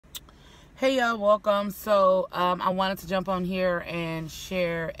Hey y'all, welcome. So I wanted to jump on here and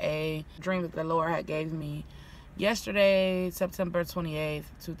share a dream that the Lord had gave me yesterday, September 28th,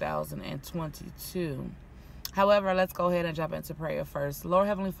 2022. However, let's go ahead and jump into prayer first. Lord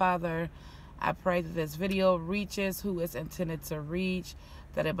Heavenly Father, I pray that this video reaches who it's intended to reach,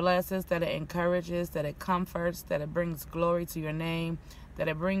 that it blesses, that it encourages, that it comforts, that it brings glory to your name, that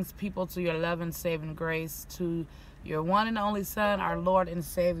it brings people to your love and saving grace, to your one and only Son, our Lord and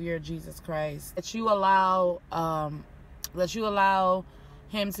Savior, Jesus Christ. That you allow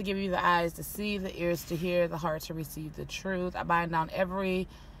Him to give you the eyes to see, the ears to hear, the heart to receive the truth. I bind down every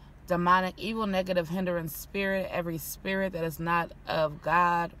demonic, evil, negative, hindering spirit, every spirit that is not of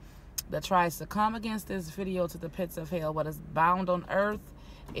God, that tries to come against this video to the pits of hell. What is bound on earth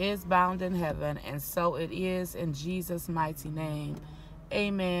is bound in heaven, and so it is in Jesus' mighty name.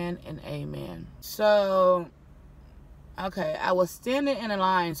 Amen and amen. So, okay, I was standing in a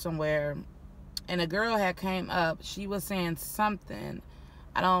line somewhere, and a girl had came up. She was saying something.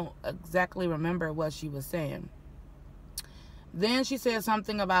 I don't exactly remember what she was saying. Then she said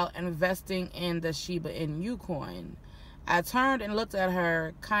something about investing in the SHIBA INU coin. I turned and looked at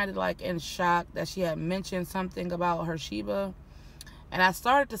her, kind of like in shock that she had mentioned something about her SHIBA. And I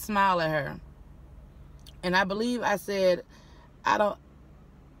started to smile at her. And I believe I said, I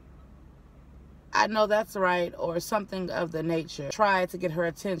know that's right, or something of the nature. Tried to get her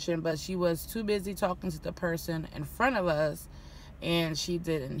attention, but she was too busy talking to the person in front of us, and she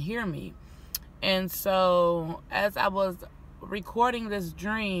didn't hear me. And so as I was recording this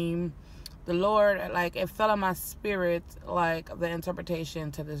dream, the Lord, it fell on my spirit, the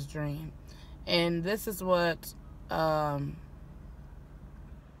interpretation to this dream. And this is what fell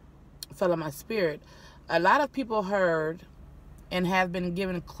on my spirit. A lot of people heard and have been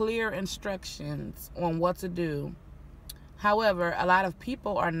given clear instructions on what to do. However, a lot of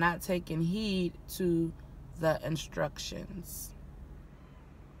people are not taking heed to the instructions.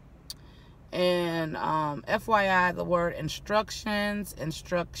 And FYI, the word instructions,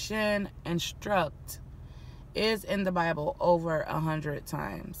 instruction, instruct is in the Bible over 100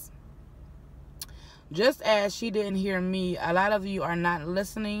 times. Just as she didn't hear me, a lot of you are not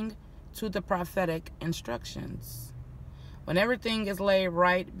listening to the prophetic instructions when everything is laid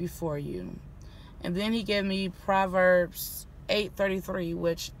right before you. And then he gave me Proverbs 8:33,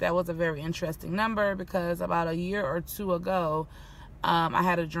 which that was a very interesting number, because about a year or two ago, I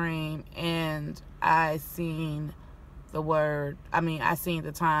had a dream and I seen the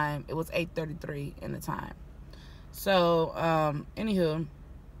time. It was 8:33 in the time. So, anywho,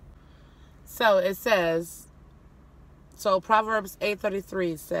 so it says, Proverbs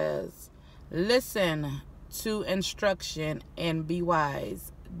 8:33 says, listen to instruction and be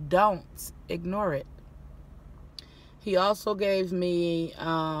wise. Don't ignore it. He also gave me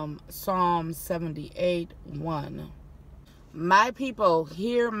Psalm 78:1. My people,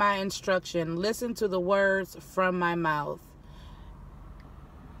 hear my instruction. Listen to the words from my mouth.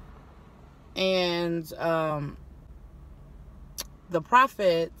 And the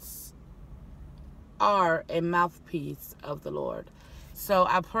prophets are a mouthpiece of the Lord. So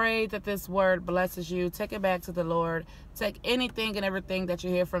I pray that this word blesses you. Take it back to the Lord. Take anything and everything that you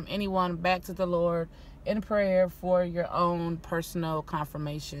hear from anyone back to the Lord in prayer for your own personal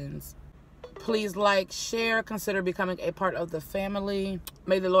confirmations. Please like, share, consider becoming a part of the family.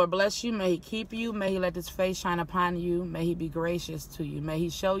 May the Lord bless you. May He keep you. May He let His face shine upon you. May He be gracious to you. May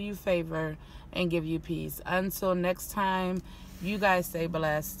He show you favor and give you peace. Until next time, you guys stay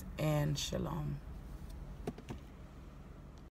blessed and shalom.